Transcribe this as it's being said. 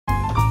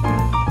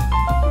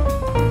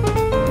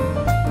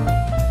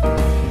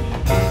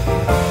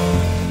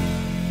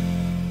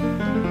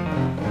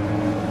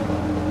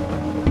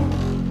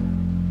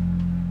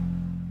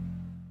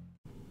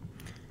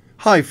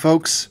Hi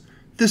folks,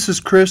 this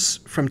is Chris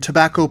from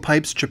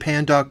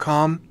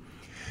tobaccopipesjapan.com.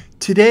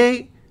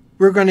 Today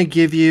we're going to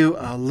give you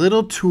a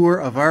little tour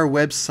of our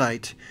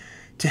website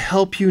to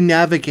help you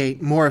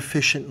navigate more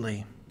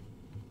efficiently.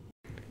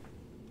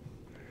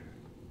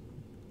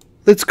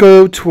 Let's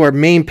go to our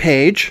main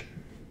page,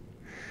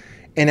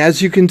 and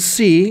as you can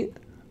see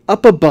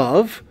up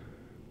above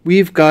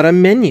we've got a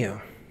menu.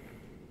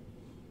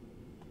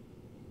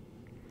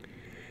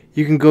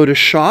 You can go to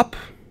Shop,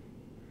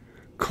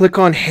 click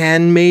on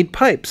Handmade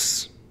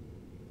Pipes,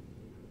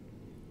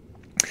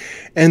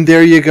 and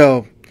there you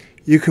go.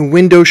 You can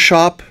window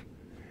shop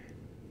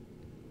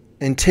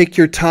and take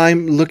your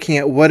time looking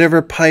at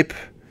whatever pipe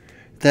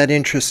that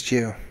interests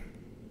you.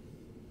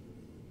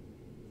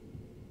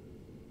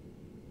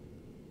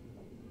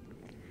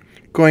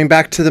 Going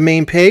back to the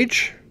main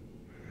page,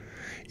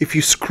 if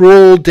you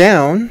scroll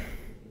down,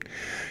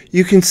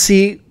 you can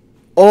see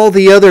all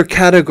the other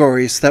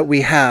categories that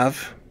we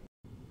have.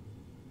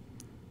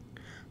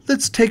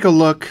 Let's take a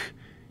look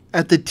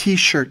at the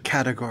t-shirt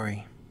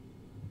category.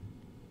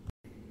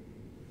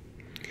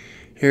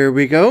 Here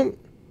we go.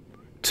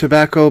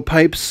 Tobacco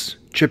Pipes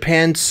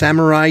Japan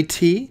Samurai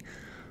Tee.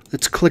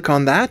 Let's click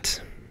on that.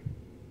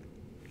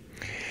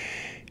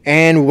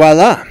 And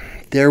voila,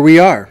 there we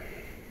are.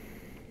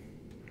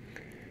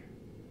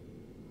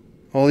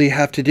 All you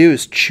have to do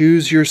is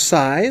choose your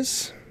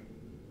size,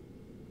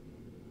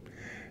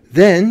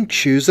 then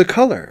choose a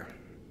color.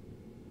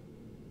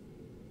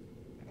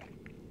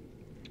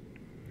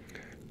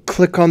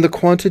 Click on the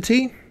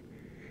quantity,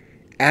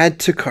 add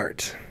to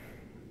cart.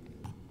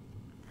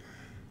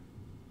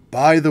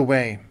 By the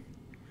way,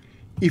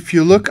 if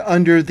you look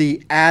under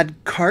the Add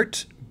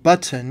Cart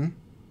button,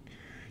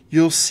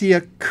 you'll see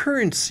a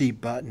currency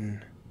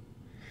button.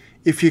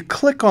 If you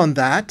click on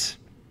that,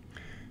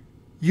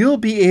 you'll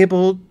be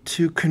able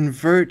to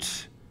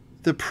convert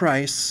the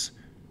price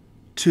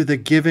to the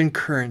given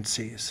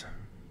currencies.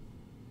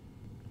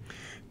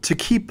 To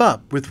keep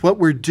up with what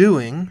we're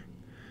doing,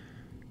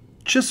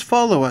 just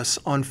follow us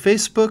on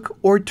Facebook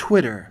or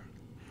Twitter,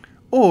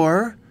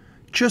 or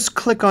just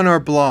click on our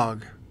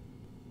blog.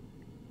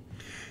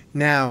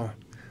 Now,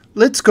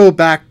 let's go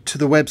back to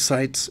the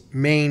website's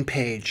main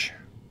page.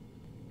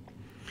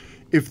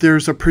 If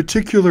there's a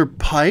particular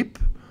pipe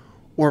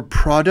or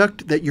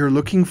product that you're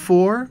looking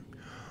for,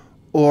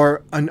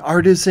 or an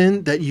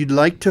artisan that you'd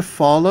like to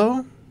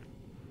follow,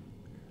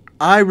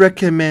 I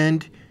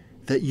recommend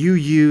that you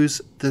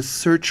use the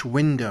search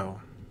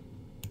window.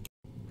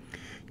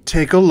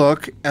 Take a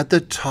look at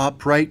the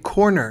top right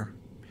corner.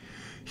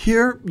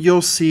 Here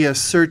you'll see a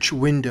search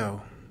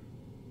window.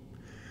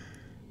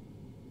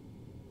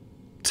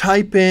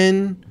 Type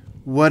in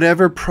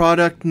whatever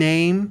product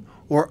name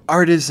or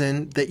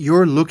artisan that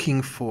you're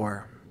looking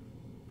for.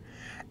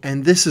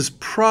 And this is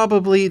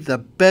probably the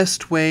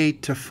best way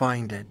to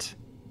find it.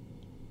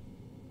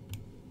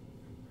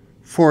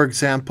 For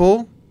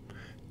example,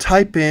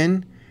 type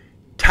in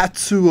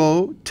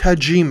Tatsuo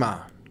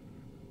Tajima.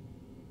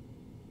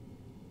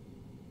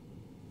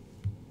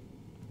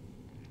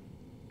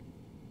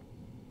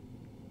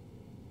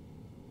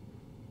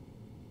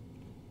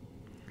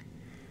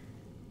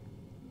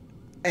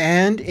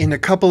 And in a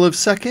couple of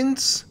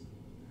seconds,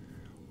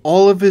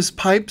 all of his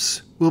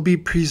pipes will be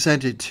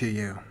presented to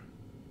you.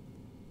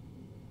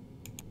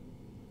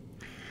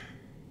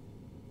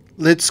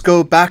 Let's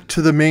go back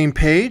to the main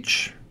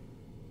page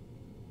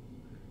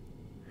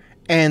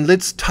and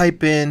let's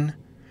type in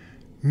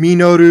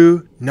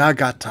Minoru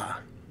Nagata.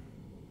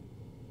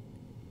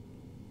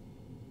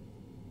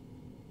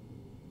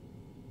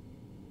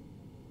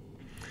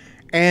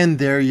 And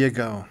there you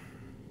go.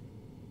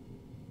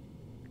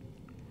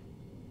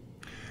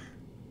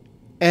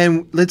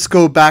 And let's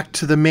go back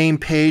to the main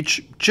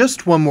page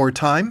just one more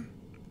time.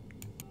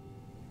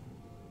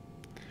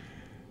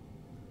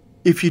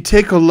 If you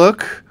take a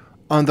look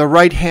on the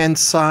right-hand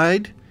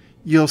side,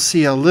 you'll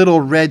see a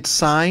little red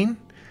sign.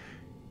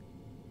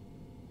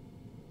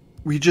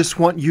 We just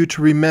want you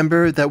to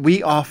remember that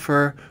we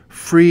offer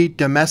free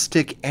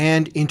domestic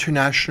and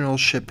international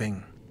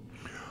shipping.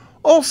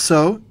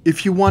 Also,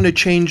 if you want to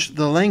change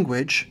the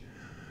language,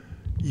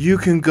 you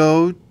can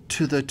go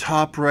to the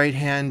top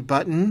right-hand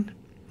button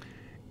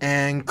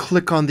and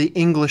click on the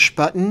English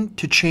button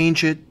to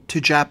change it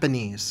to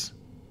Japanese.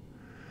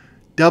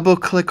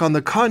 Double-click on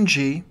the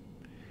kanji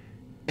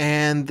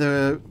and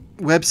the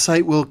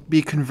website will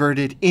be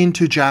converted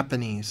into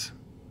Japanese.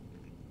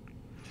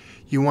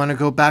 You want to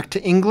go back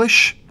to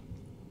English?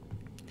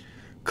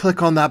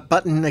 Click on that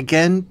button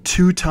again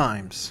 2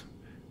 times.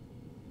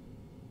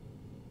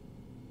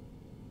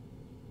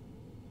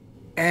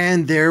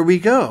 And there we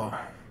go.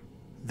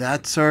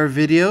 That's our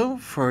video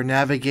for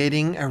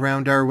navigating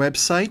around our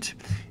website.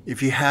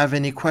 If you have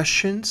any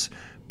questions,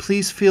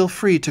 please feel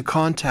free to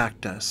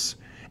contact us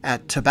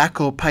at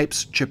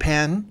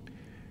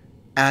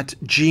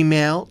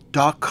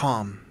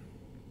tobaccopipesjapan@gmail.com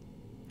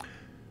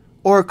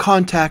or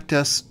contact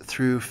us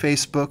through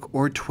Facebook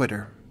or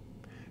Twitter.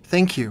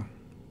 Thank you.